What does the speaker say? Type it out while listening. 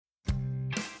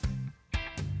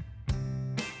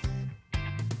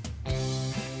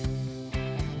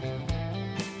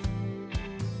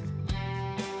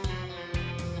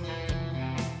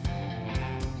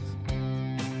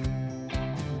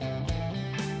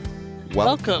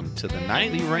Welcome to the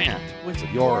Nightly Rant with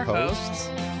your hosts,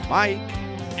 Mike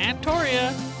and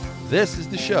Toria. This is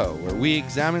the show where we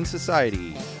examine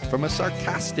society from a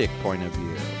sarcastic point of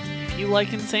view. If you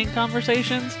like insane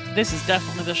conversations, this is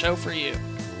definitely the show for you.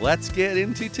 Let's get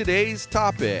into today's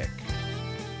topic.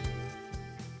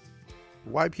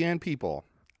 YPN people,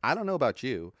 I don't know about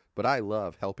you, but I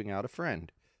love helping out a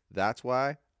friend. That's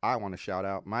why I want to shout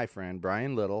out my friend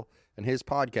Brian Little and his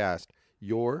podcast,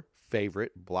 Your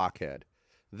Favorite Blockhead.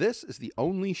 This is the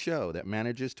only show that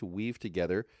manages to weave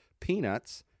together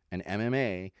peanuts and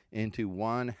MMA into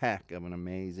one heck of an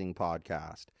amazing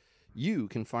podcast. You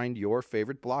can find Your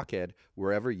Favorite Blockhead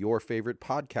wherever your favorite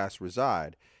podcasts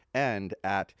reside and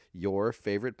at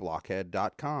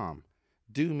yourfavoriteblockhead.com.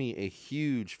 Do me a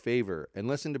huge favor and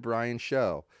listen to Brian's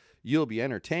show. You'll be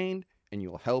entertained and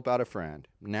you'll help out a friend.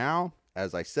 Now,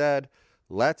 as I said,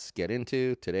 let's get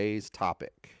into today's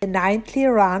topic. The Nightly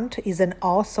Rant is an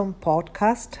awesome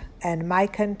podcast, and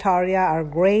Mike and Toria are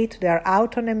great. They're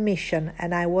out on a mission,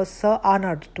 and I was so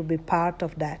honored to be part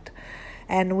of that.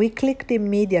 And we clicked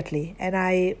immediately, and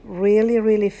I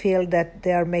really feel that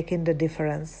they are making the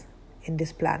difference in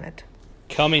this planet.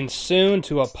 Coming soon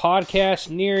to a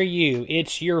podcast near you.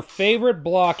 It's Your Favorite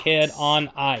Blockhead on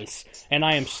Ice. And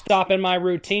I am stopping my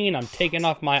routine. I'm taking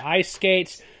off my ice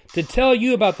skates to tell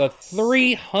you about the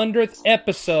 300th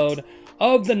episode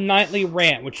of the Nightly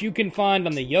Rant, which you can find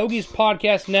on the Yogi's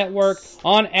Podcast Network,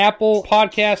 on Apple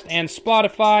Podcast and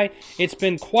Spotify. It's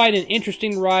been quite an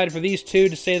interesting ride for these two,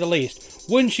 to say the least.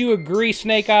 Wouldn't you agree,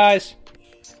 Snake Eyes?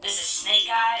 This is Snake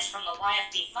Eyes from the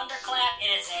YFB Thunderclap.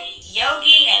 It is a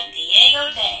Yogi and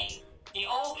Diego day. The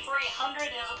old 300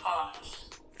 is upon us.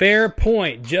 Fair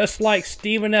point. Just like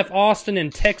Stephen F. Austin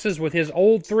in Texas with his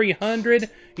old 300,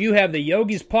 you have the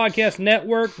Yogi's Podcast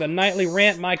Network, the Nightly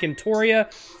Rant, Mike and Toria,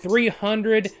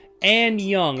 300 and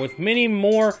Young, with many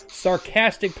more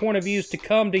sarcastic point of views to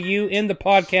come to you in the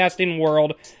podcasting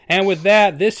world. And with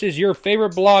that, this is Your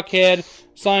Favorite Blockhead,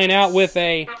 signing out with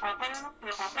a...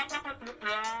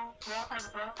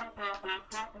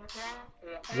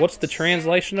 What's the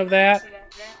translation of that?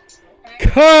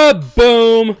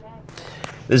 Kaboom!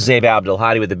 This is Zabe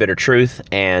Abdelhadi with The Bitter Truth,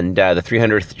 and the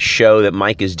 300th show that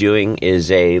Mike is doing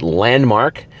is a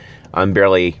landmark. I'm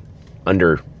barely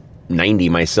under 90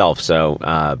 myself, so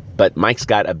but Mike's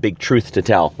got a big truth to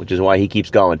tell, which is why he keeps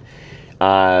going.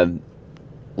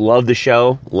 Love the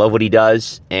show, love what he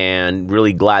does, and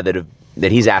really glad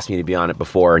that he's asked me to be on it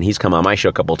before, and he's come on my show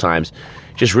a couple of times.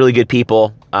 Just really good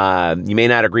people. You may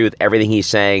not agree with everything he's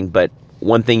saying, but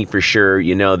one thing for sure,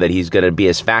 you know that he's going to be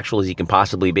as factual as he can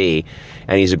possibly be,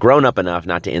 and he's grown up enough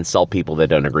not to insult people that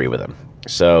don't agree with him.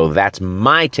 So that's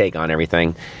my take on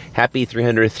everything. Happy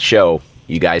 300th show,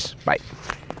 you guys. Bye.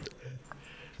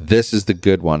 This is the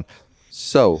good one.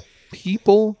 So,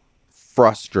 people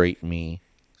frustrate me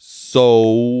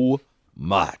so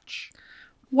much.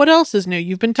 What else is new?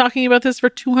 You've been talking about this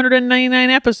for 299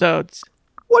 episodes.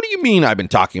 What do you mean I've been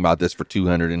talking about this for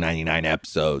 299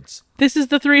 episodes? This is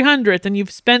the 300th, and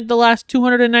you've spent the last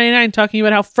 299 talking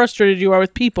about how frustrated you are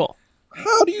with people.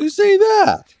 How do you say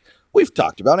that? We've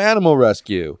talked about animal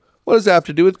rescue. What does that have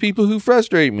to do with people who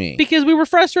frustrate me? Because we were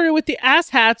frustrated with the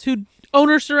asshats who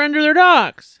owners surrender their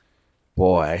dogs.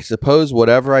 Boy, I suppose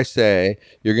whatever I say,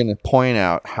 you're going to point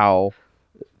out how...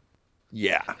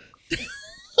 Yeah. Do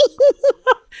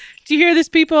you hear this,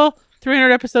 people?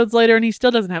 300 episodes later, and he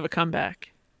still doesn't have a comeback.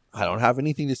 I don't have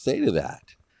anything to say to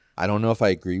that. I don't know if I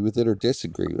agree with it or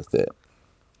disagree with it.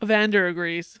 Evander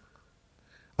agrees.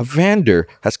 Evander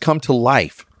has come to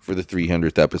life for the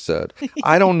 300th episode.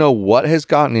 I don't know what has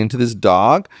gotten into this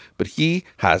dog, but he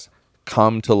has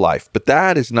come to life. But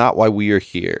that is not why we are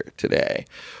here today.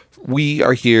 We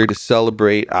are here to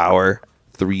celebrate our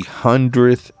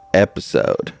 300th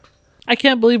episode. I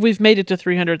can't believe we've made it to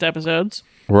 300th episodes.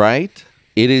 Right?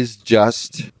 It is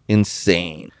just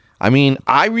insane. I mean,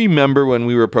 I remember when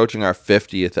we were approaching our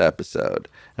 50th episode,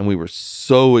 and we were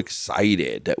so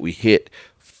excited that we hit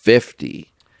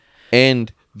 50.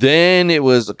 And then it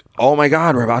was, oh my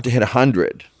God, we're about to hit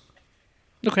 100.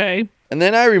 Okay. And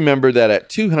then I remember that at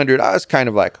 200, I was kind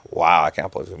of like, wow, I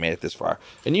can't believe we made it this far.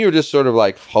 And you were just sort of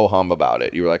like ho-hum about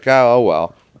it. You were like, oh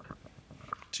well,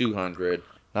 200,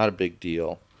 not a big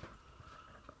deal.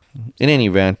 In any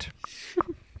event,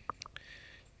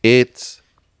 it's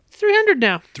 300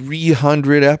 now.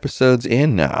 300 episodes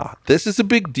in now. This is a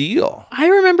big deal. I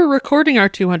remember recording our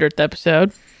 200th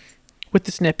episode with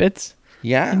the snippets.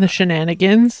 Yeah. And the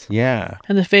shenanigans. Yeah.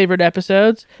 And the favorite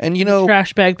episodes. And you know,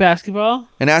 trash bag basketball.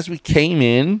 And as we came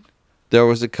in, there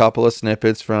was a couple of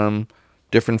snippets from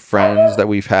different friends that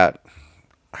we've had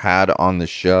on the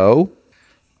show.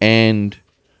 And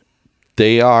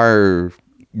they are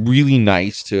really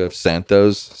nice to have sent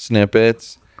those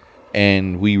snippets,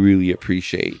 and we really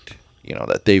appreciate,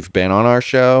 that they've been on our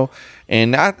show.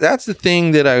 And that's the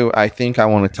thing that I think I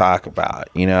want to talk about.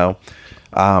 We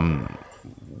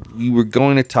were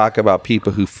going to talk about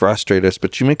people who frustrate us,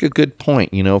 but you make a good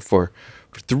point. For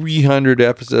 300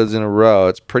 episodes in a row,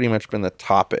 it's pretty much been the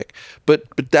topic. But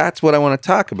that's what I want to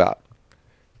talk about.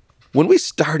 When we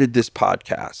started this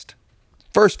podcast,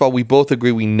 first of all, we both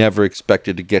agree we never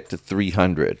expected to get to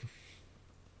 300.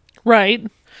 Right.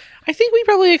 I think we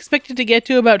probably expected to get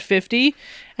to about 50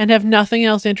 and have nothing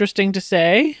else interesting to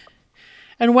say.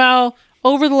 And while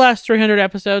over the last 300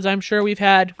 episodes, I'm sure we've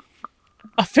had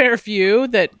a fair few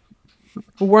that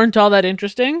weren't all that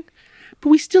interesting, but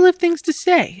we still have things to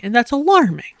say, and that's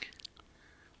alarming.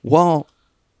 Well,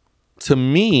 to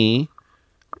me,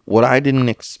 what I didn't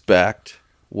expect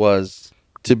was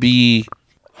to be,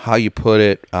 how you put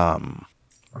it, I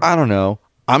don't know.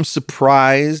 I'm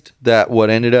surprised that what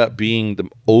ended up being the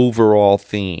overall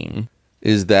theme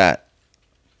is that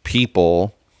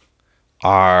people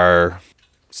are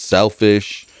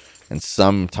selfish and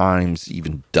sometimes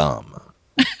even dumb.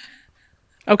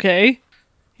 Okay.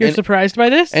 You're surprised by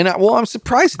this? And I'm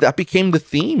surprised that became the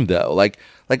theme, though. Like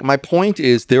my point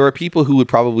is, there are people who would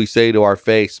probably say to our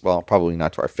face, well, probably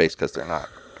not to our face because they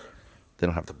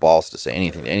don't have the balls to say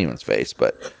anything to anyone's face,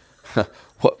 but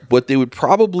what they would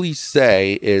probably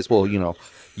say is, well,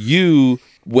 you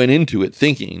went into it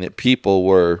thinking that people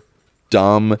were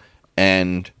dumb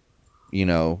and,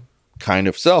 kind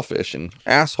of selfish and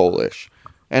asshole-ish.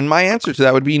 And my answer to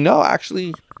that would be, no,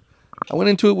 actually, I went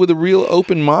into it with a real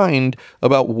open mind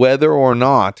about whether or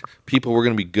not people were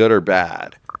going to be good or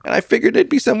bad. And I figured it'd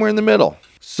be somewhere in the middle.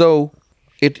 So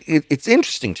it's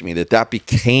interesting to me that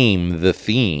became the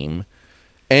theme.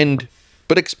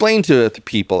 But explain to the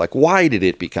people, why did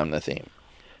it become the theme?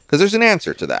 Because there's an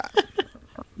answer to that.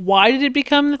 Why did it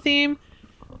become the theme?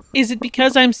 Is it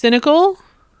because I'm cynical?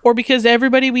 Or because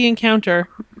everybody we encounter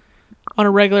on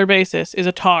a regular basis is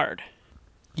a tard?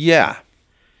 Yeah.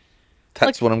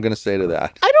 That's what I'm going to say to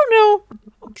that. I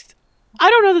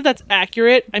don't know that that's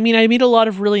accurate. I mean, I meet a lot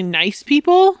of really nice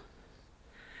people.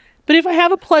 But if I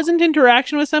have a pleasant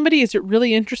interaction with somebody, is it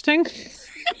really interesting?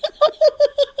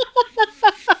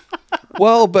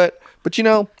 Well, but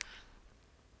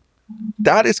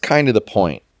that is kind of the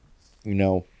point.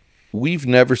 We've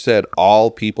never said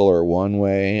all people are one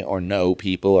way or no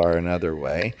people are another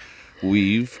way.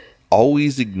 We've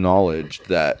always acknowledged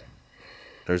that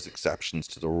there's exceptions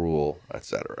to the rule,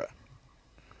 etc.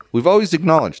 We've always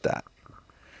acknowledged that.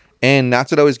 And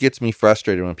that's what always gets me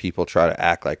frustrated when people try to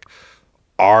act like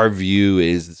our view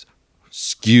is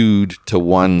skewed to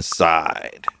one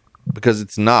side. Because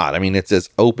it's not. I mean, it's as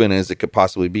open as it could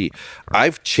possibly be.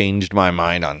 I've changed my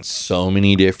mind on so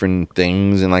many different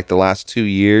things in the last 2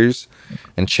 years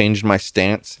and changed my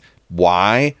stance.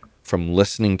 Why? From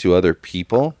listening to other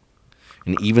people.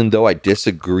 And even though I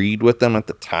disagreed with them at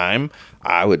the time,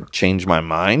 I would change my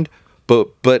mind.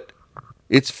 But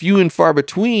it's few and far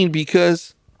between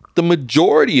because the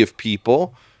majority of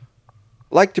people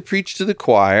like to preach to the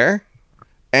choir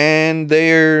and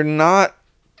they're not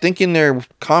thinking their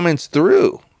comments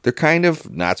through. They're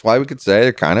that's why we could say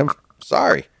they're kind of,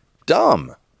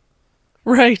 dumb.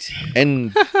 Right.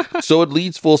 And so it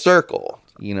leads full circle,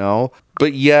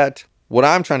 But yet, what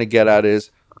I'm trying to get at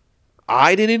is,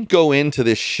 I didn't go into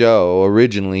this show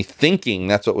originally thinking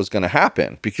that's what was going to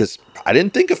happen because I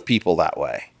didn't think of people that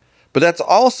way. But that's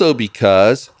also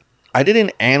because I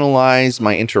didn't analyze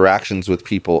my interactions with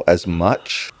people as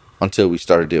much until we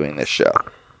started doing this show.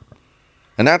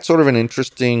 And that's sort of an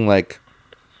interesting,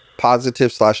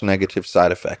 positive/negative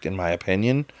side effect, in my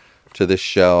opinion, to this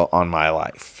show on my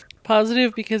life.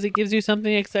 Positive because it gives you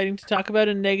something exciting to talk about,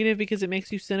 and negative because it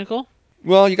makes you cynical?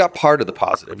 Well, you got part of the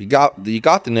positive. You got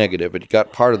the negative, but you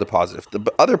got part of the positive.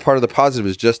 The other part of the positive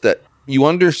is just that you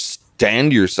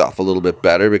understand yourself a little bit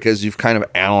better because you've kind of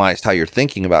analyzed how you're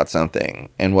thinking about something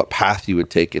and what path you would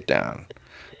take it down.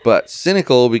 But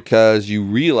cynical because you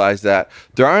realize that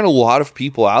there aren't a lot of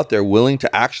people out there willing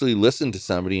to actually listen to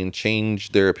somebody and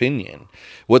change their opinion.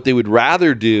 What they would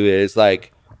rather do is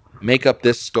make up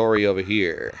this story over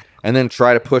here and then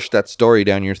try to push that story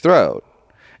down your throat.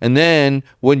 And then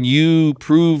when you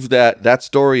prove that that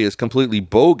story is completely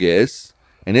bogus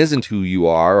and isn't who you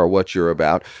are or what you're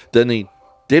about, then they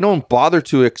don't bother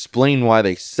to explain why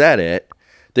they said it.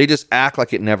 They just act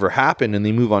like it never happened and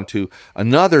they move on to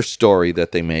another story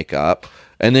that they make up.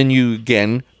 And then you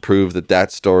again prove that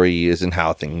that story isn't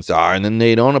how things are. And then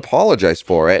they don't apologize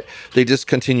for it. They just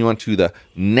continue on to the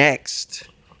next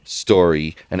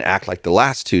story and act like the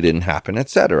last two didn't happen,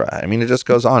 etc. I mean, it just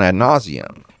goes on ad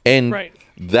nauseum. And Right.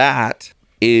 that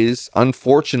is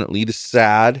unfortunately the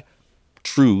sad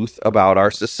truth about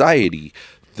our society.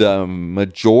 The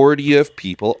majority of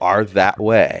people are that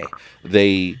way.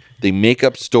 They make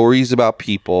up stories about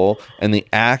people and they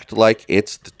act like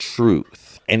it's the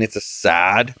truth. And it's a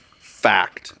sad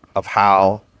fact of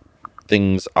how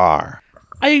things are.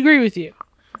 I agree with you.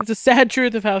 It's a sad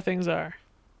truth of how things are.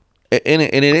 And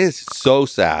it is so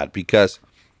sad because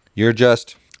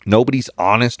nobody's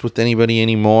honest with anybody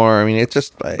anymore. I mean, it's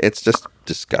just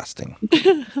disgusting.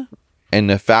 And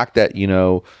the fact that,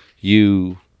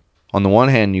 you, on the one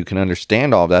hand, you can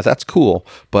understand all of that. That's cool.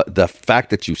 But the fact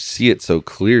that you see it so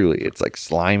clearly, it's like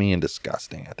slimy and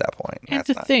disgusting at that point. And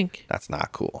to think. That's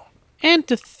not cool. And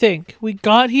to think. We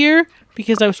got here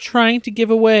because I was trying to give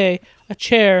away a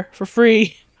chair for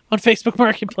free on Facebook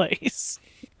Marketplace.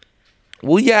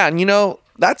 Well, yeah, and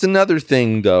that's another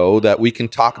thing, though, that we can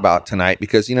talk about tonight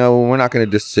because, we're not going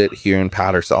to just sit here and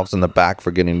pat ourselves on the back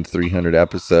for getting to 300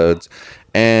 episodes.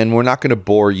 And we're not going to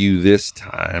bore you this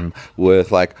time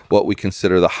with, like, what we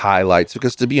consider the highlights.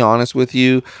 Because, to be honest with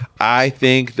you, I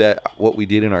think that what we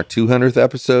did in our 200th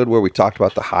episode where we talked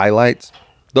about the highlights,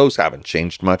 those haven't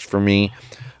changed much for me.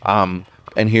 And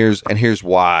here's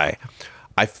why.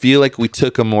 I feel like we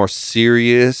took a more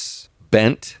serious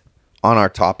bent on our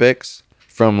topics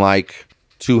from like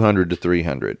 200 to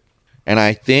 300. And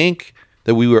I think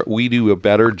that we do a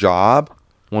better job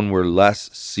when we're less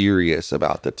serious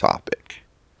about the topic,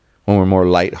 when we're more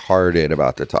lighthearted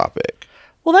about the topic.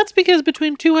 Well, that's because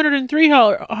between 200 and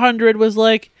 300 was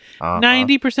like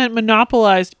 90%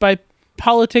 monopolized by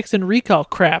politics and recall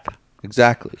crap.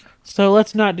 Exactly. So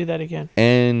let's not do that again.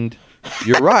 And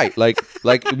you're right. Like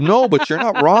no, but you're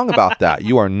not wrong about that.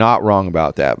 You are not wrong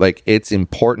about that. Like, it's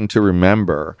important to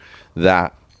remember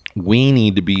that we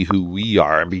need to be who we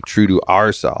are and be true to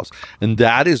ourselves. And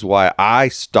that is why I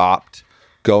stopped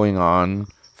going on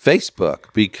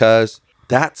Facebook, because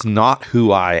that's not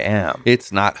who I am.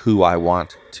 It's not who I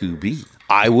want to be.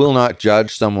 I will not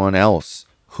judge someone else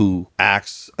who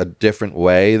acts a different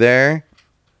way there,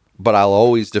 but I'll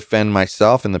always defend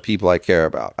myself and the people I care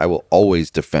about. I will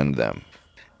always defend them.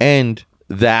 And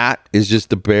that is just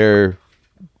the bare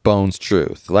bones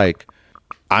truth. Like,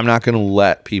 I'm not going to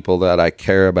let people that I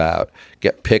care about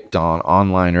get picked on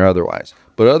online or otherwise.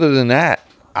 But other than that,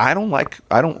 I don't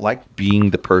like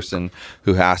being the person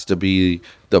who has to be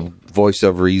the voice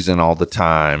of reason all the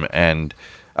time and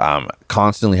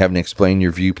constantly having to explain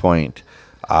your viewpoint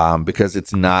because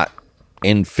it's not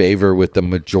in favor with the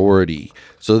majority.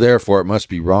 So therefore, it must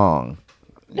be wrong.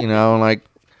 Like,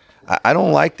 I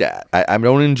don't like that. I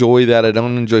don't enjoy that. I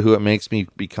don't enjoy who it makes me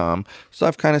become. So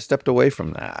I've kind of stepped away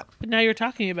from that. But now you're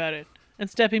talking about it and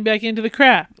stepping back into the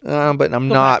crap. But I'm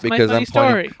not because I'm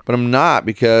pointing. But I'm not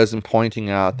because I'm pointing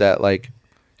out that, like,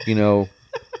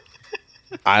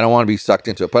 I don't want to be sucked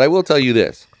into it. But I will tell you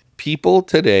this: people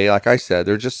today, like I said,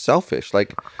 they're just selfish.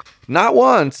 Like, not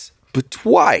once, but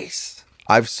twice,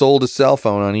 I've sold a cell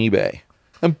phone on eBay,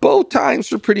 and both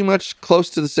times were pretty much close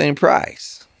to the same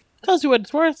price. Tells you what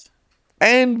it's worth.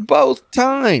 And both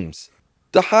times,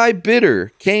 the high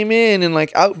bidder came in and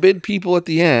like outbid people at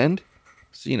the end.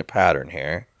 Seeing a pattern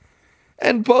here.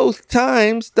 And both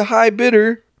times, the high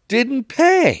bidder didn't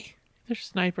pay. They're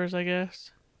snipers, I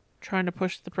guess. Trying to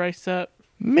push the price up.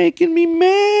 Making me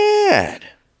mad.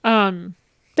 That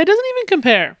doesn't even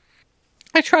compare.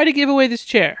 I tried to give away this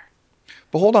chair.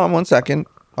 But hold on one second.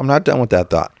 I'm not done with that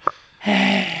thought.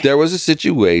 There was a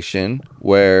situation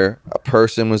where a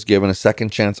person was given a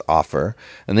second chance offer,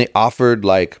 and they offered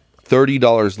like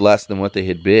 $30 less than what they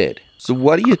had bid. So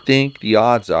what do you think the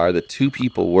odds are that two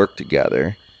people work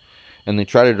together and they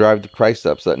try to drive the price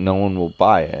up so that no one will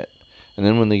buy it? And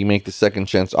then when they make the second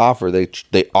chance offer,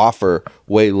 they offer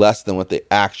way less than what they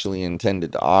actually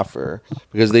intended to offer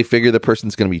because they figure the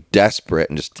person's going to be desperate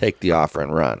and just take the offer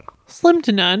and run. Slim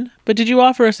to none. But did you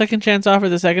offer a second chance offer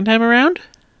the second time around?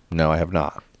 No, I have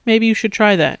not. Maybe you should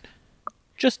try that.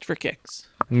 Just for kicks.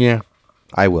 Yeah,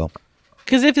 I will.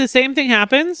 Because if the same thing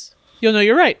happens, you'll know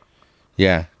you're right.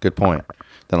 Yeah, good point.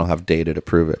 Then I'll have data to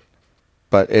prove it.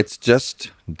 But it's just,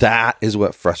 that is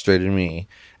what frustrated me.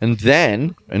 And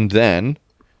then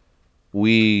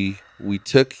we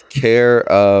took care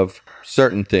of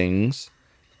certain things,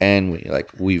 and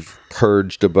we've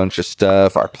purged a bunch of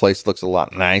stuff. Our place looks a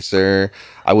lot nicer.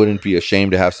 I wouldn't be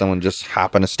ashamed to have someone just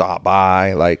happen to stop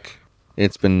by. Like,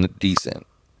 it's been decent,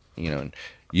 and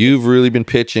you've really been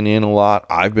pitching in a lot.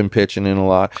 I've been pitching in a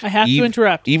lot. I have to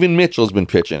interrupt. Even Mitchell's been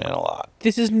pitching in a lot.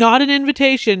 This is not an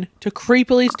invitation to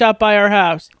creepily stop by our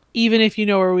house, even if you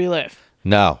know where we live.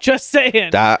 No. Just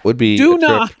saying. That would be Do a trip.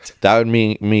 not. That would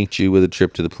meet you with a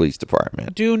trip to the police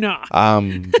department. Do not.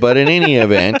 But in any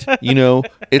event,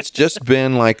 it's just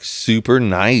been like super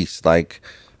nice. Like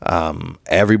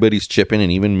everybody's chipping,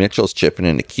 and even Mitchell's chipping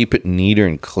in to keep it neater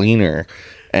and cleaner.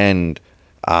 And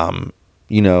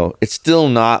it's still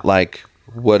not like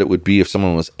what it would be if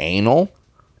someone was anal.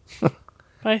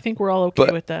 But I think we're all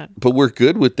okay with that. But we're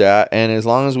good with that. And as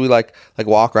long as we like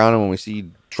walk around, and when we see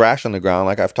trash on the ground,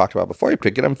 like I've talked about before, you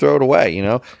pick it up and throw it away,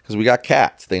 because we got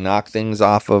cats. They knock things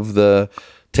off of the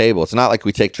table. It's not like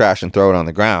we take trash and throw it on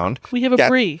the ground. We have a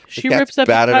Bree. She the cats rips up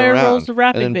bat it entire around, rolls of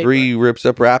wrapping and then paper. Bree rips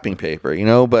up wrapping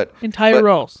paper, but Entire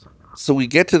rolls. So we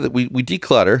get to we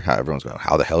declutter. How everyone's going,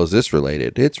 how the hell is this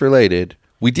related? It's related.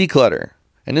 We declutter.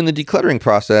 And in the decluttering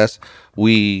process,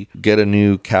 we get a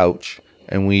new couch,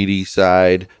 and we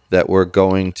decide that we're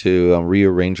going to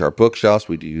rearrange our bookshelves.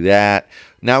 We do that.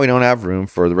 Now we don't have room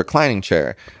for the reclining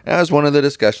chair. And that was one of the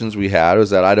discussions we had, was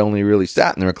that I'd only really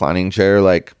sat in the reclining chair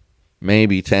like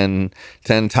maybe 10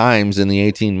 times in the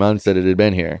 18 months that it had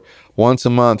been here. Once a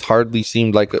month hardly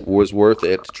seemed like it was worth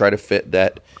it to try to fit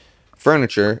that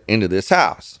furniture into this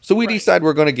house. So we decide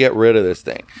we're going to get rid of this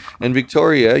thing. And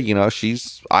Victoria,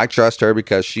 I trust her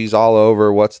because she's all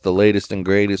over what's the latest and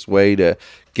greatest way to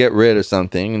get rid of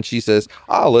something. And she says,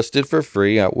 I'll list it for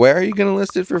free. Where are you going to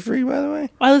list it for free, by the way?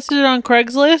 I listed it on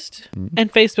Craigslist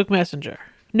and Facebook Messenger.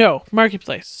 No,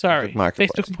 Marketplace. Sorry.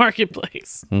 Facebook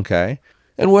Marketplace. Okay.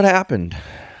 And what happened?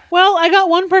 Well, I got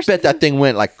one person. Bet that thing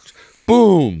went like,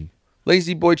 boom,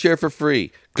 Lazy Boy chair for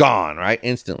free. Gone, right?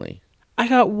 Instantly. I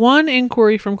got one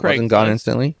inquiry from Craigslist. Wasn't gone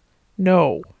instantly?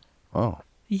 No. Oh.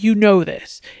 You know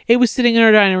this. It was sitting in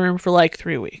our dining room for like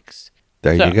 3 weeks.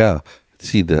 There you go.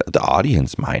 See, the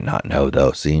audience might not know,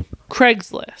 though, see?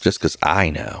 Craigslist. Just because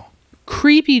I know.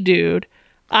 Creepy dude.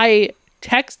 I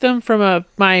text them from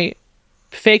my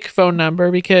fake phone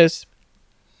number because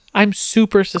I'm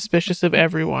super suspicious of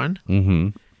everyone. Mm-hmm.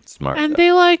 Smart. And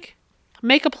they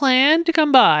make a plan to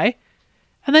come by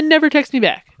and then never text me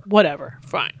back. Whatever.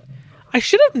 Fine. I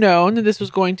should have known that this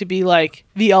was going to be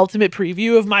the ultimate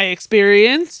preview of my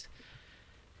experience.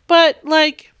 But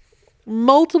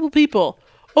multiple people.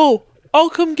 Oh, I'll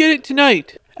come get it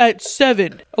tonight at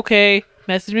 7. Okay.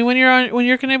 Message me when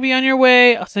you're going to be on your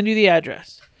way. I'll send you the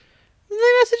address. And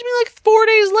they message me 4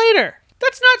 days later.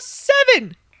 That's not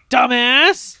 7,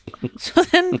 dumbass. So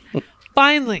then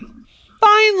finally,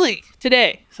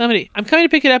 today, I'm coming to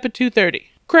pick it up at 2:30.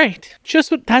 Great.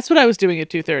 That's what I was doing at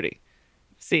 2:30.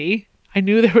 See? I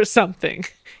knew there was something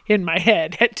in my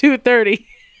head at 2:30.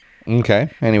 Okay.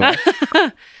 Anyway.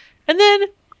 And then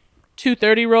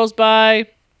 2:30 rolls by.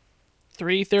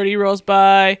 3:30 rolls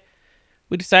by.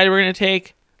 We decided we're going to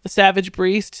take the Savage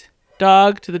Breast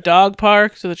dog to the dog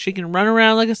park so that she can run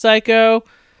around like a psycho.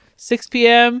 6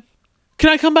 p.m. Can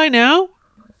I come by now?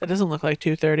 That doesn't look like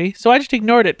 2:30. So I just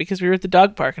ignored it because we were at the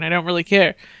dog park and I don't really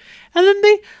care. And then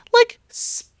they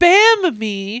spam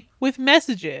me with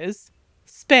messages.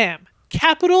 Spam.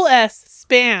 Capital S,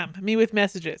 spam me with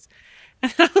messages.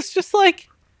 And I was just like,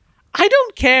 I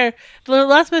don't care. The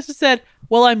last message said,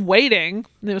 well, I'm waiting.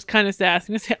 And it was kind of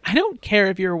sassy. And I said, I don't care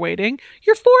if you're waiting.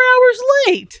 You're 4 hours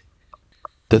late.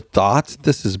 The thoughts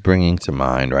this is bringing to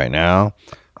mind right now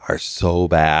are so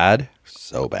bad.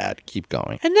 So bad. Keep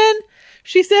going. And then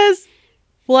she says,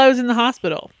 well, I was in the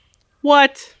hospital.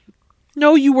 What?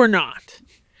 No, you were not.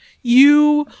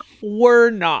 You were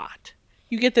not.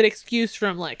 You get that excuse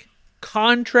from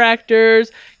contractors.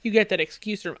 You get that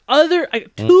excuse from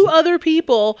two other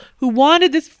people who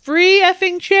wanted this free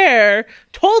effing chair,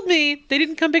 told me they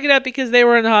didn't come pick it up because they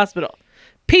were in the hospital.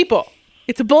 People,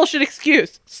 it's a bullshit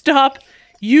excuse. Stop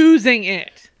using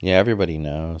it. Yeah, everybody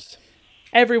knows.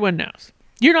 Everyone knows.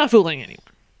 You're not fooling anyone.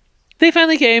 They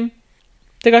finally came.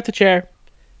 They got the chair.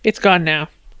 It's gone now.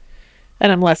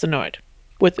 And I'm less annoyed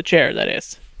with the chair, that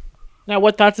is. Now,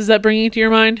 what thoughts is that bringing to your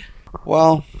mind?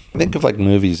 Well, think of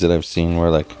movies that I've seen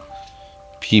where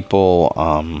people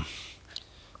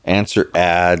answer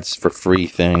ads for free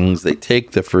things. They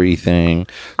take the free thing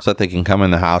so that they can come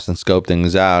in the house and scope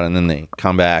things out, and then they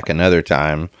come back another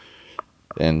time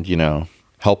and,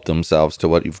 help themselves to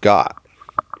what you've got.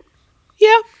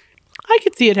 Yeah, I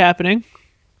could see it happening.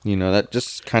 That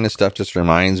just kind of stuff just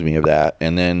reminds me of that.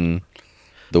 And then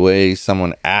the way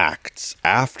someone acts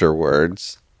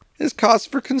afterwards is cause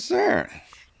for concern.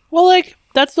 Well,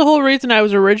 that's the whole reason I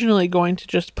was originally going to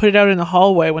just put it out in the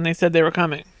hallway when they said they were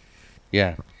coming.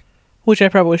 Yeah. Which I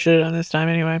probably should have done this time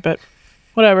anyway, but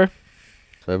whatever.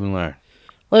 Live and learn.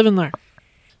 Live and learn.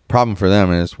 Problem for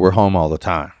them is we're home all the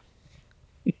time.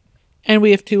 And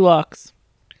we have 2 locks.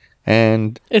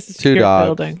 And It's a 2 secure dogs.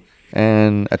 building.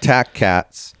 And attack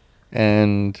cats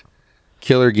and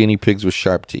killer guinea pigs with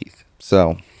sharp teeth.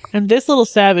 So, And this little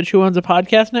savage who owns a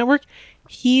podcast network,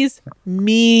 he's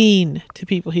mean to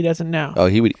people he doesn't know. oh,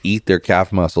 he would eat their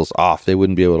calf muscles off. They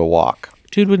wouldn't be able to walk.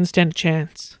 Dude wouldn't stand a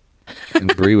chance.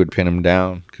 And Brie would pin him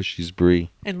down because she's Brie.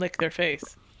 And lick their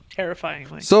face.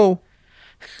 Terrifyingly. So,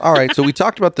 all right. So we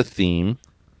talked about the theme.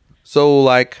 So,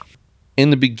 like,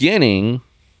 in the beginning,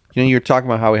 you're talking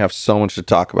about how we have so much to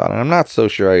talk about. And I'm not so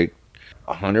sure I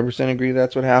 100% agree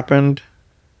that's what happened.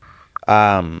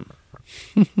 I'm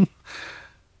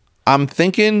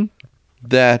thinking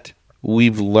that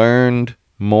we've learned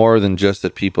more than just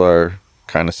that people are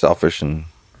kind of selfish and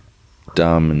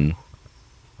dumb and,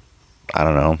 I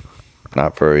don't know,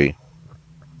 not very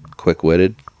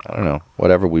quick-witted. I don't know.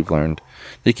 Whatever we've learned.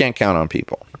 You can't count on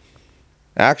people.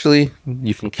 Actually,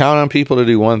 you can count on people to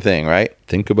do one thing, right?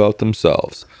 Think about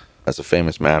themselves, as a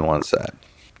famous man once said.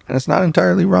 And it's not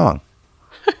entirely wrong.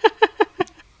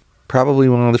 Probably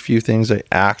one of the few things I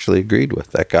actually agreed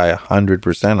with that guy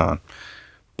 100% on.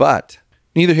 But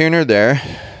neither here nor there.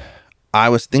 I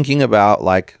was thinking about,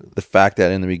 like, the fact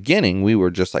that in the beginning, we were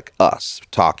just like us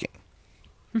talking.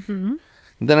 Mm-hmm.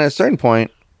 Then at a certain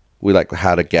point, we like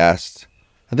had a guest.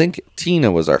 I think Tina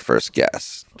was our first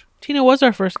guest. Tina was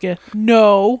our first guest.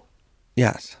 No.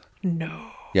 Yes. No.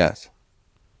 Yes.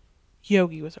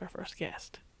 Yogi was our first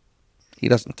guest. He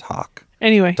doesn't talk.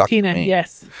 Anyway, Talk to Tina, me.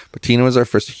 yes. But Tina was our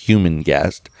first human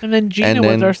guest. And then Gina And was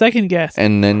then- our second guest.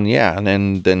 And then, yeah,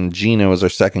 and then Gina was our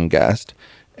second guest.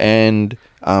 And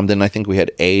then I think we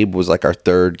had Abe was like our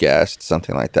third guest,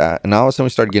 something like that. And all of a sudden we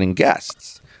started getting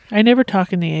guests. I never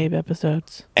talk in the Abe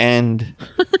episodes. And,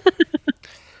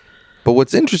 but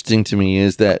what's interesting to me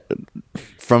is that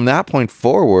from that point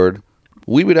forward,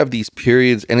 we would have these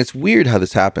periods, and it's weird how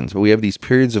this happens, but we have these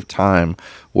periods of time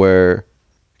where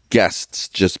guests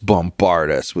just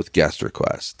bombard us with guest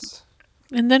requests.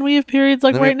 And then we have periods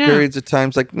like Then we right have now. periods of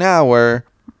times like now where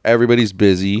everybody's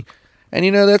busy.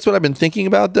 And, that's what I've been thinking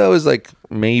about, though, is like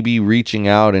maybe reaching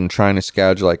out and trying to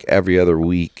schedule like every other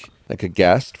week, like a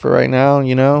guest for right now,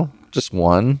 just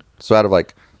one. So out of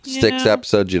like 6 Yeah.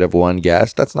 episodes, you'd have one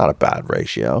guest. That's not a bad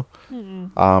ratio.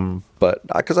 But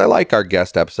because I like our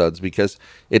guest episodes because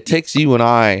it takes you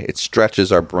and it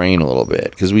stretches our brain a little bit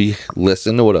because we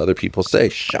listen to what other people say.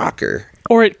 Shocker.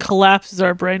 Or it collapses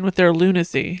our brain with their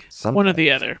lunacy. One or the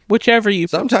other. Whichever you...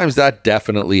 Sometimes that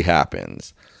definitely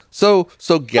happens. So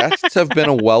guests have been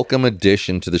a welcome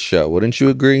addition to the show. Wouldn't you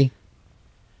agree?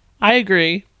 I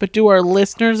agree. But do our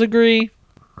listeners agree?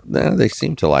 They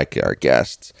seem to like our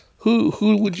guests. Who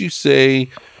would you say?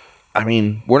 I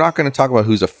mean, we're not going to talk about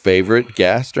who's a favorite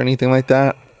guest or anything like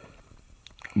that.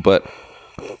 But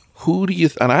who do you...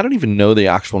 and I don't even know the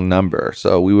actual number,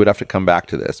 so we would have to come back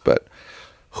to this. But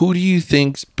who do you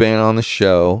think's been on the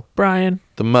show Brian.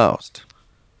 the most?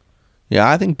 Yeah,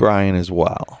 I think Brian as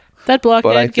well. That But I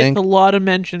blockhead think- gets a lot of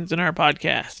mentions in our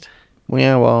podcast.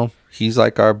 Yeah, well, he's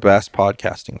like our best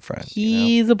podcasting friend.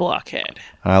 He's a blockhead.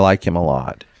 And I like him a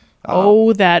lot.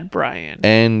 Oh, that Brian.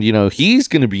 And, he's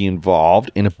going to be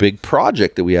involved in a big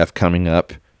project that we have coming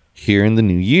up here in the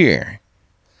new year.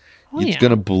 It's yeah. going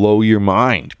to blow your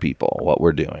mind, people, what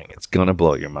we're doing. It's going to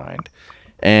blow your mind.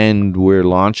 And we're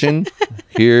launching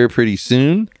here pretty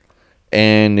soon.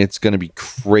 And it's going to be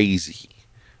crazy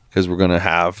because we're going to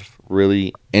have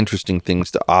really interesting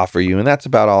things to offer you. And that's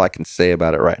about all I can say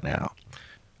about it right now.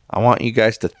 I want you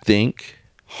guys to think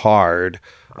hard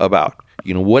about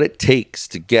what it takes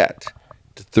to get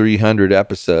to 300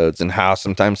 episodes and how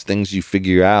sometimes things you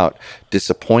figure out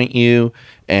disappoint you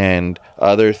and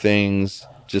other things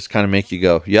just kind of make you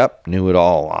go, yep, knew it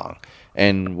all along.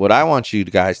 And what I want you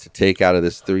guys to take out of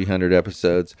this 300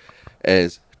 episodes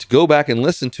is to go back and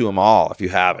listen to them all if you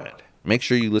haven't. Make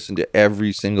sure you listen to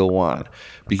every single one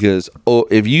because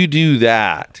if you do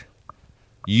that,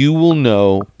 you will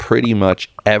know pretty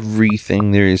much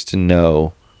everything there is to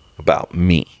know about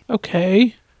me.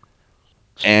 Okay.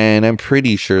 And I'm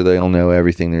pretty sure they'll know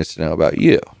everything there is to know about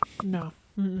you. No.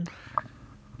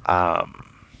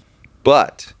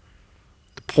 But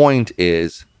the point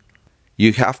is,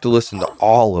 you have to listen to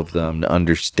all of them to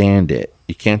understand it.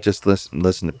 You can't just listen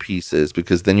to pieces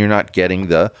because then you're not getting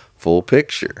the full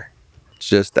picture. It's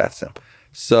just that simple.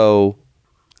 So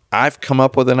I've come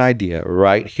up with an idea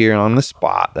right here on the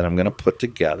spot that I'm going to put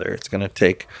together. It's going to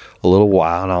take a little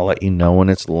while, and I'll let you know when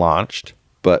it's launched.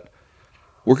 But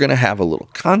we're going to have a little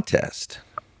contest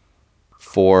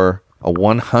for a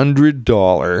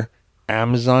 $100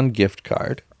 Amazon gift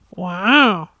card.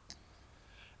 Wow.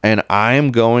 And I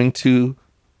am going to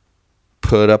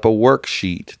put up a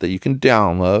worksheet that you can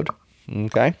download.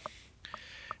 Okay.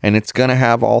 And it's going to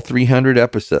have all 300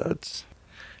 episodes.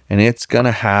 and it's going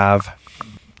to have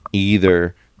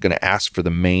either going to ask for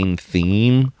the main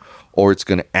theme, or it's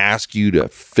going to ask you to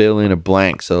fill in a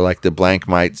blank. So like the blank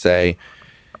might say,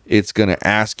 it's going to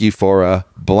ask you for a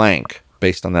blank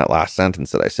based on that last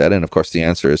sentence that I said. And of course the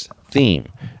answer is theme.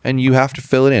 And you have to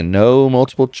fill it in. No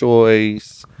multiple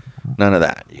choice, none of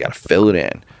that. You got to fill it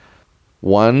in.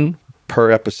 One per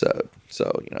episode.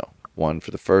 So, one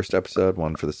for the first episode,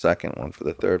 one for the second, one for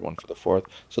the third, one for the fourth.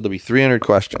 So there'll be 300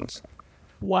 questions.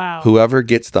 Wow. Whoever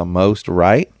gets the most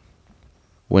right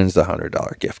wins the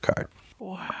 $100 gift card.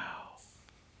 Wow.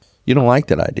 You don't like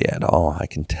that idea at all, I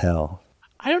can tell.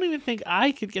 I don't even think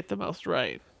I could get the most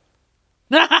right.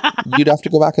 You'd have to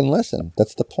go back and listen.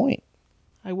 That's the point.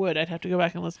 I would. I'd have to go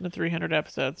back and listen to 300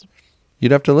 episodes.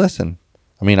 You'd have to listen.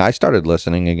 I mean, I started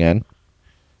listening again.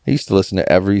 I used to listen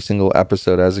to every single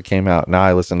episode as it came out. Now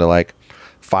I listen to like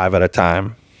 5 at a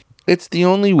time. It's the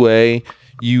only way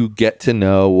you get to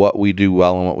know what we do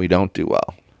well and what we don't do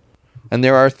well. And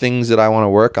there are things that I want to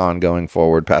work on going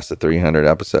forward past the 300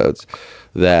 episodes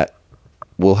that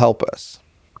will help us.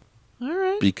 All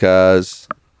right. Because,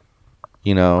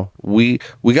 we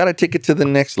got to take it to the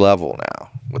next level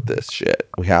now with this shit.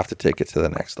 We have to take it to the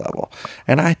next level.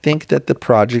 And I think that the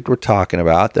project we're talking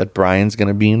about that Brian's going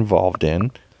to be involved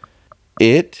in,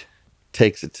 it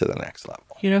takes it to the next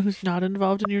level. You know who's not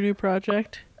involved in your new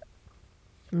project?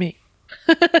 Me.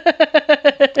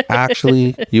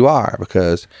 Actually, you are,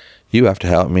 because you have to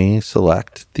help me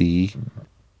select the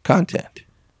content.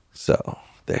 So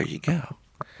there you go.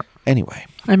 Anyway.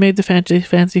 I made the fancy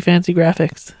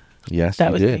graphics. Yes, that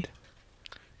you was did. Me.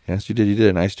 Yes, you did. You did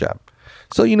a nice job.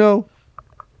 So,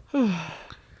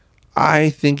 I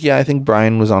think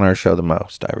Brian was on our show the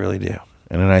most. I really do.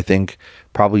 And then I think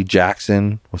probably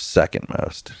Jackson was second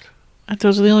most. And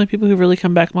those are the only people who've really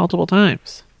come back multiple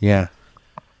times. Yeah.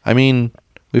 I mean,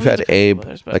 we've had Abe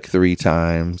like 3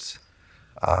 times.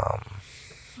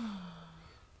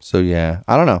 So, yeah.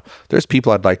 I don't know. There's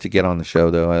people I'd like to get on the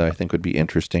show, though, I think would be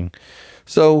interesting.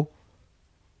 So,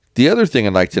 the other thing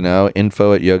I'd like to know,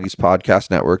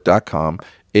 info@yogispodcastnetwork.com,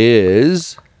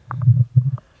 is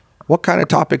what kind of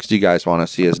topics do you guys want to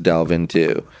see us delve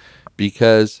into?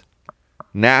 Because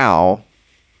now,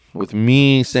 with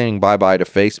me saying bye-bye to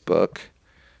Facebook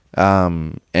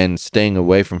and staying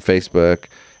away from Facebook,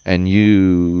 and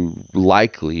you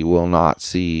likely will not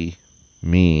see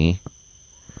me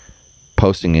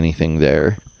posting anything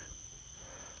there,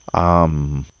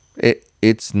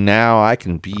 it's now I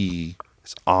can be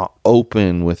as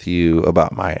open with you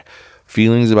about my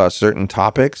feelings about certain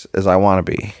topics as I want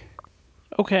to be.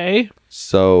 Okay.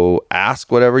 So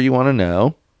ask whatever you want to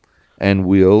know, and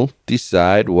we'll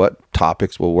decide what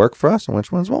topics will work for us and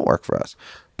which ones won't work for us.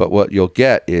 But what you'll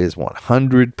get is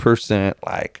 100%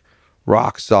 like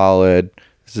rock solid.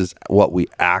 This is what we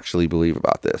actually believe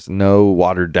about this. No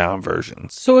watered down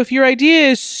versions. So if your idea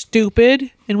is stupid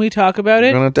and we talk about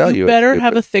it, gonna tell you it's better stupid.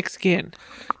 have a thick skin.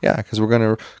 Yeah, because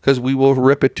we will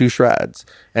rip it to shreds.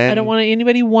 And I don't want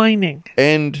anybody whining.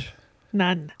 And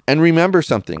None. And remember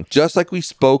something, just like we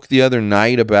spoke the other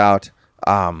night about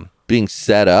being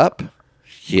set up.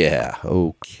 Yeah,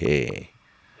 okay.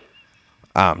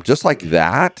 Just like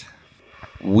that,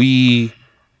 we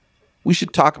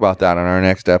should talk about that on our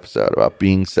next episode about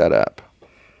being set up.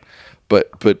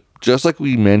 But just like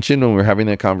we mentioned when we were having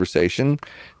that conversation,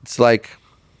 it's like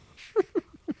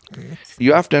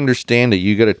you have to understand that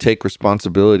you got to take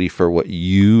responsibility for what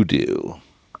you do.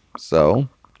 So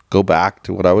go back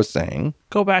to what I was saying.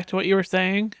 Go back to what you were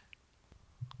saying.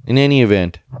 In any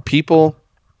event, people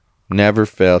never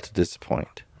fail to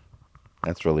disappoint.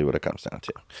 That's really what it comes down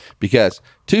to. Because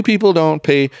 2 people don't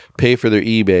pay for their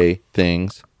eBay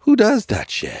things. Who does that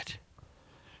shit?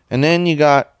 And then you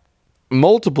got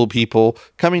multiple people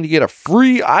coming to get a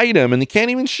free item and they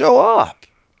can't even show up.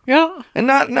 Yeah. And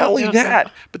not only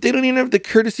that, but they don't even have the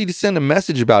courtesy to send a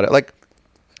message about it. Like,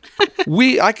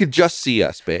 I could just see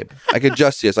us, babe. I could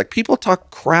just see us. Like, people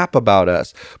talk crap about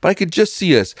us, but I could just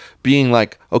see us being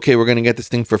like, okay, we're going to get this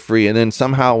thing for free. And then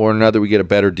somehow or another, we get a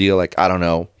better deal. Like, I don't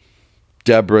know,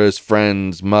 Deborah's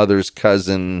friend's mother's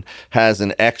cousin has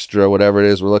an extra, whatever it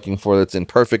is we're looking for, that's in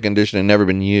perfect condition and never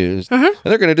been used. And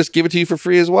they're going to just give it to you for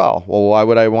free as well. Well, why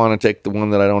would I want to take the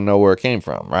one that I don't know where it came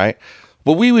from, right?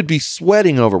 But we would be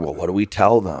sweating over, well, what do we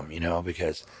tell them?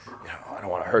 Because I don't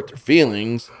want to hurt their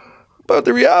feelings. But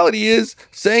the reality is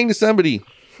saying to somebody,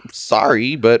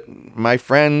 sorry, but my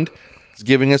friend is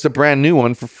giving us a brand new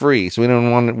one for free. So we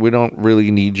don't really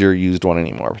need your used one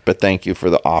anymore. But thank you for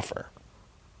the offer.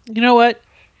 You know what?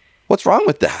 What's wrong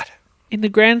with that? In the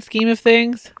grand scheme of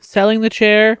things, selling the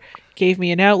chair gave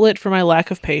me an outlet for my lack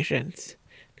of patience.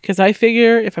 because I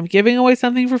figure if I'm giving away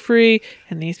something for free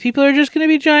and these people are just going to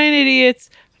be giant idiots,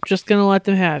 I'm just going to let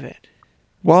them have it.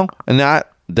 Well, and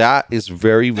that is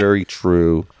very, very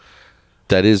true.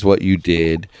 That is what you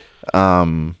did.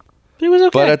 But it was okay.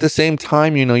 But at the same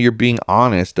time, you're being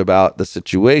honest about the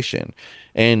situation.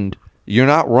 And you're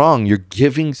not wrong. You're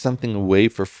giving something away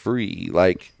for free.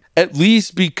 Like, at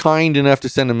least be kind enough to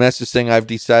send a message saying, I've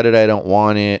decided I don't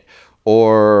want it.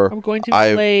 Or I'm going to be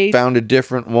I've late. found a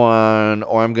different one.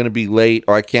 Or I'm going to be late.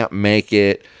 Or I can't make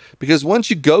it. Because once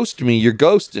you ghost me, you're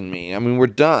ghosting me. I mean, we're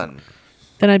done.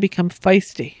 Then I become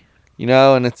feisty.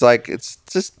 And it's like, it's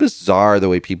just bizarre the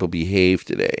way people behave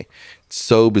today. It's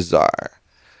so bizarre.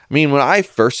 I mean, when I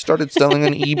first started selling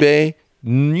on eBay,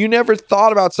 you never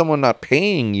thought about someone not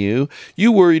paying you.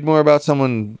 You worried more about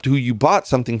someone who you bought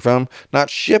something from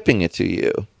not shipping it to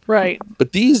you. Right.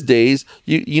 But these days,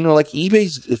 like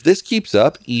eBay's, if this keeps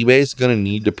up, eBay's going to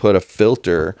need to put a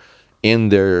filter in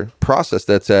their process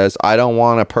that says, I don't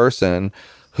want a person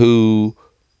who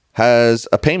has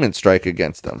a payment strike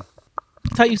against them.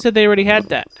 I thought you said they already had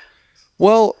that.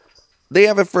 Well, they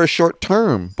have it for a short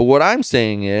term. But what I'm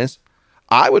saying is,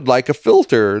 I would like a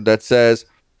filter that says,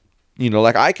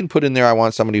 like I can put in there, I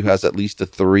want somebody who has at least a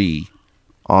 3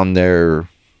 on their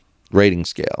rating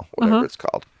scale, whatever it's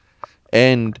called.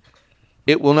 And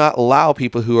it will not allow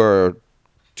people who are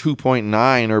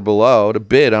 2.9 or below to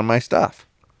bid on my stuff.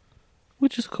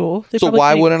 Which is cool. So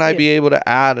why wouldn't I be able to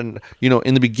add, and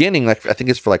in the beginning, like I think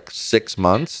it's for like 6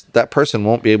 months, that person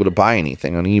won't be able to buy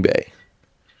anything on eBay.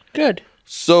 Good.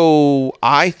 So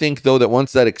I think though that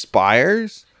once that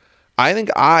expires, I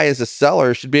think I as a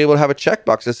seller should be able to have a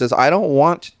checkbox that says I don't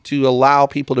want to allow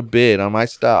people to bid on my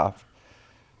stuff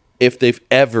if they've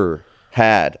ever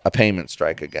had a payment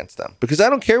strike against them. Because I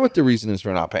don't care what the reason is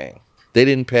for not paying. They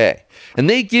didn't pay. And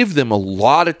they give them a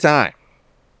lot of time.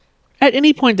 At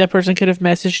any point, that person could have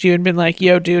messaged you and been like,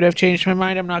 yo, dude, I've changed my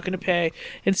mind. I'm not going to pay.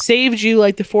 And saved you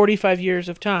like the 45 years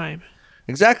of time.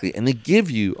 Exactly. And they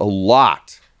give you a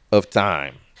lot of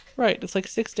time. Right. It's like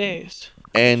 6 days.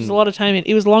 And there's a lot of time.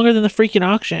 It was longer than the freaking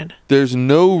auction. There's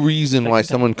no reason why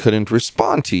someone couldn't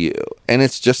respond to you. And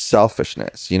it's just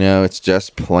selfishness. It's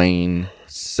just plain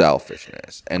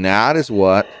selfishness. And that is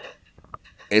what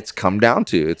it's come down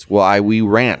to. It's why we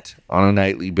rant on a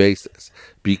nightly basis.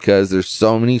 Because there's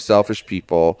so many selfish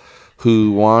people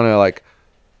who want to like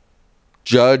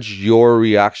judge your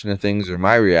reaction to things or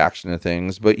my reaction to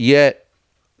things, but yet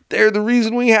they're the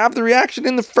reason we have the reaction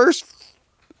in the first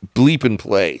bleeping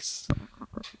place.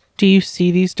 Do you see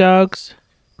these dogs?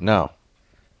 No.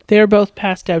 They're both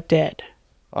passed out dead.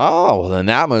 Oh, well then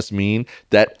that must mean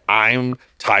that I'm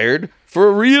tired for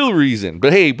a real reason.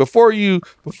 But hey, before you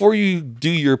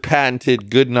do your patented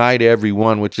good night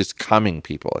everyone, which is coming,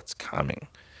 people, it's coming.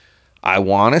 I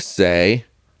want to say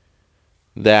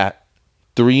that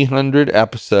 300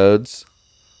 episodes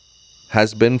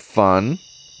has been fun,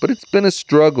 but it's been a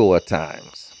struggle at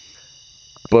times.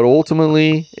 But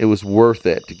ultimately, it was worth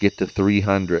it to get to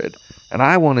 300. And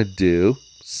I want to do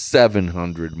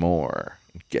 700 more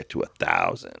and get to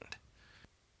 1,000.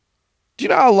 Do you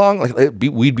know how long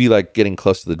we'd be like getting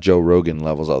close to the Joe Rogan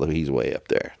levels, although he's way up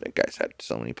there. That guy's had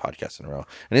so many podcasts in a row.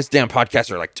 And his damn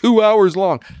podcasts are like 2 hours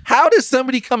long. How does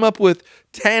somebody come up with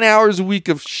 10 hours a week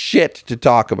of shit to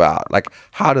talk about? Like,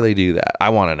 how do they do that? I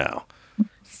want to know.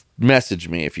 Message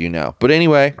me if you know. But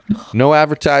anyway, no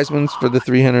advertisements for the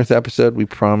 300th episode. We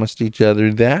promised each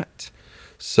other that.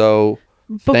 So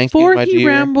thank you, my dear. Before he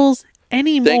rambles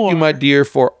anymore. Thank you, my dear,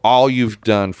 for all you've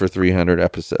done for 300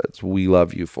 episodes. We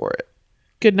love you for it.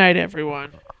 Good night,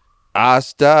 everyone.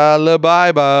 Hasta la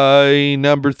bye-bye,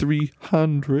 number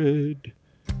 300.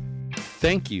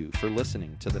 Thank you for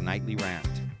listening to the Nightly Rant.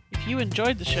 If you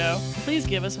enjoyed the show, please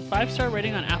give us a 5-star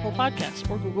rating on Apple Podcasts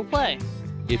or Google Play.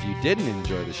 If you didn't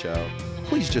enjoy the show,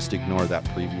 please just ignore that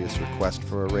previous request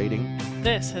for a rating.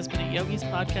 This has been a Yogi's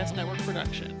Podcast Network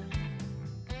production.